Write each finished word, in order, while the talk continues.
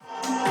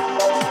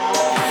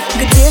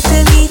Где-то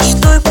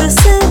мечтой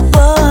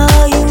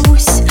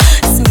просыпаюсь,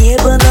 с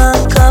неба на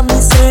камни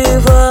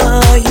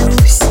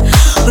срываюсь,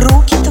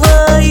 руки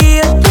твои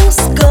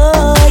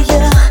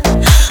отпуская,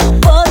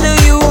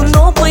 падаю,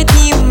 но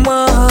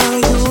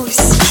поднимаюсь,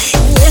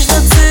 нежно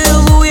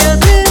целуя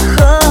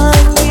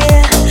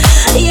дыхание.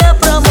 Я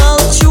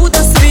промолчу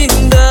до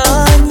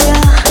свидания,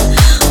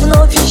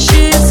 вновь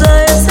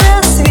исчезая с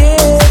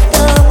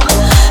рассветом,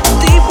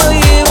 ты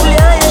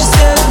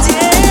появляешься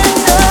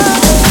где-то.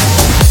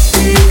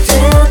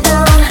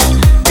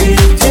 Ты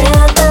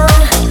где-то,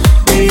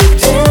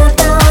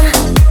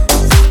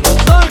 но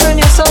только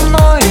не со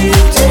мной.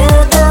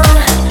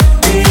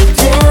 Ты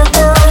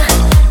где-то,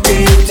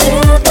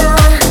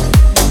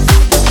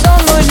 со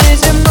мной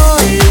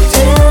неземной.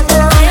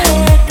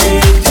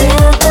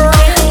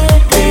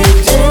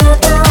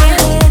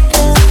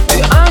 Ты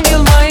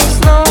ангел моих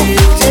снов.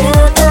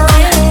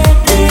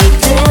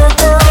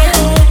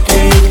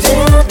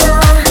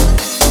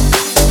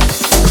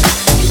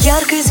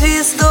 Яркой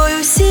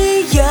звездою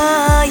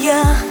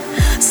сияя,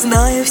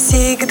 знаю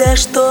всегда,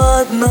 что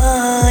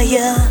одна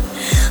я,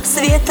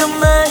 светом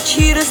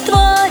ночи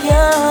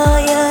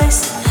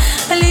растворяясь,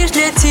 лишь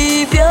для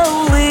тебя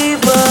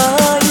улыбаюсь.